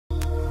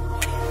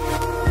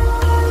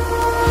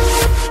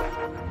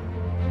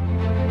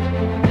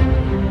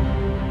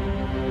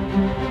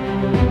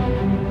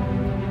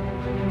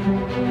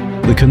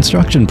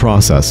Construction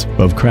process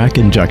of crack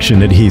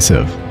injection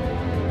adhesive.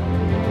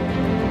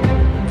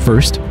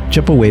 First,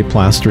 chip away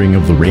plastering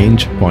of the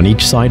range on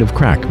each side of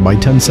crack by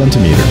 10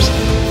 centimeters.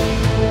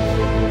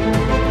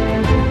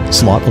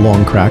 Slot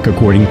along crack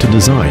according to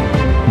design,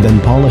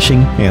 then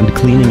polishing and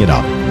cleaning it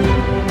up.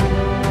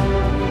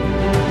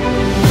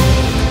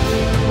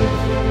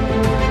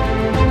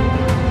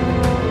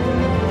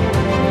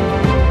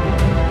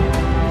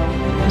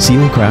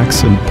 Seal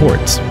cracks and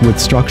ports with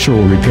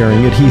structural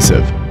repairing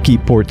adhesive.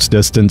 Keep ports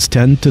distance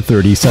 10 to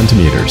 30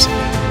 centimeters.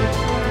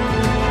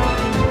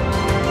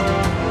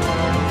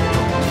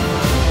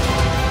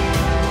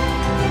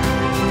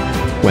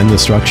 When the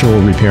structural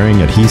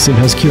repairing adhesive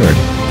has cured,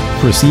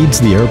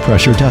 proceeds the air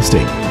pressure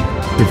testing.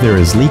 If there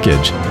is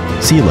leakage,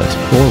 seal it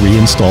or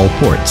reinstall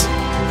ports.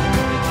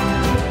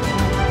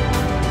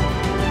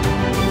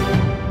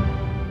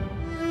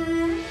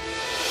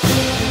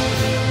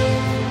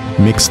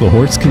 Mix the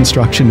Horst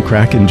Construction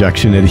crack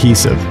injection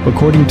adhesive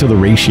according to the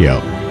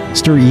ratio.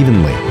 Stir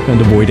evenly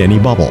and avoid any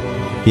bubble.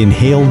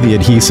 Inhale the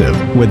adhesive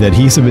with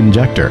adhesive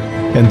injector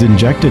and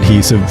inject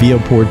adhesive via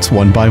ports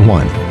one by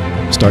one.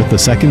 Start the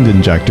second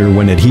injector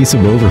when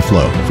adhesive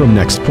overflow from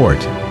next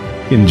port.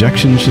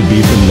 Injection should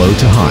be from low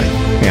to high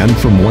and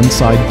from one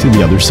side to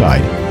the other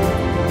side.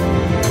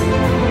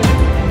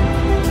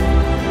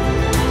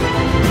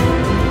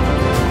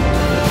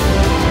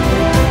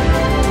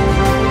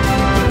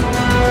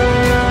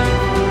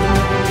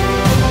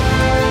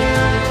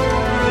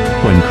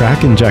 When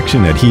crack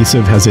injection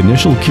adhesive has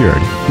initial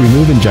cured,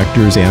 remove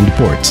injectors and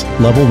ports.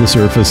 Level the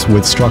surface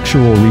with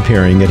structural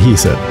repairing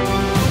adhesive.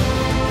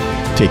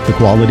 Take the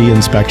quality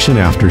inspection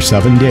after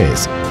 7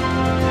 days.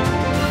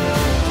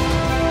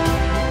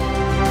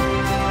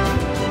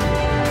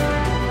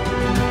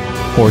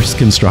 Horst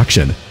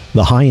Construction,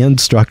 the high-end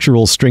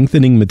structural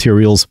strengthening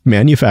materials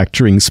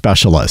manufacturing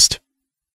specialist.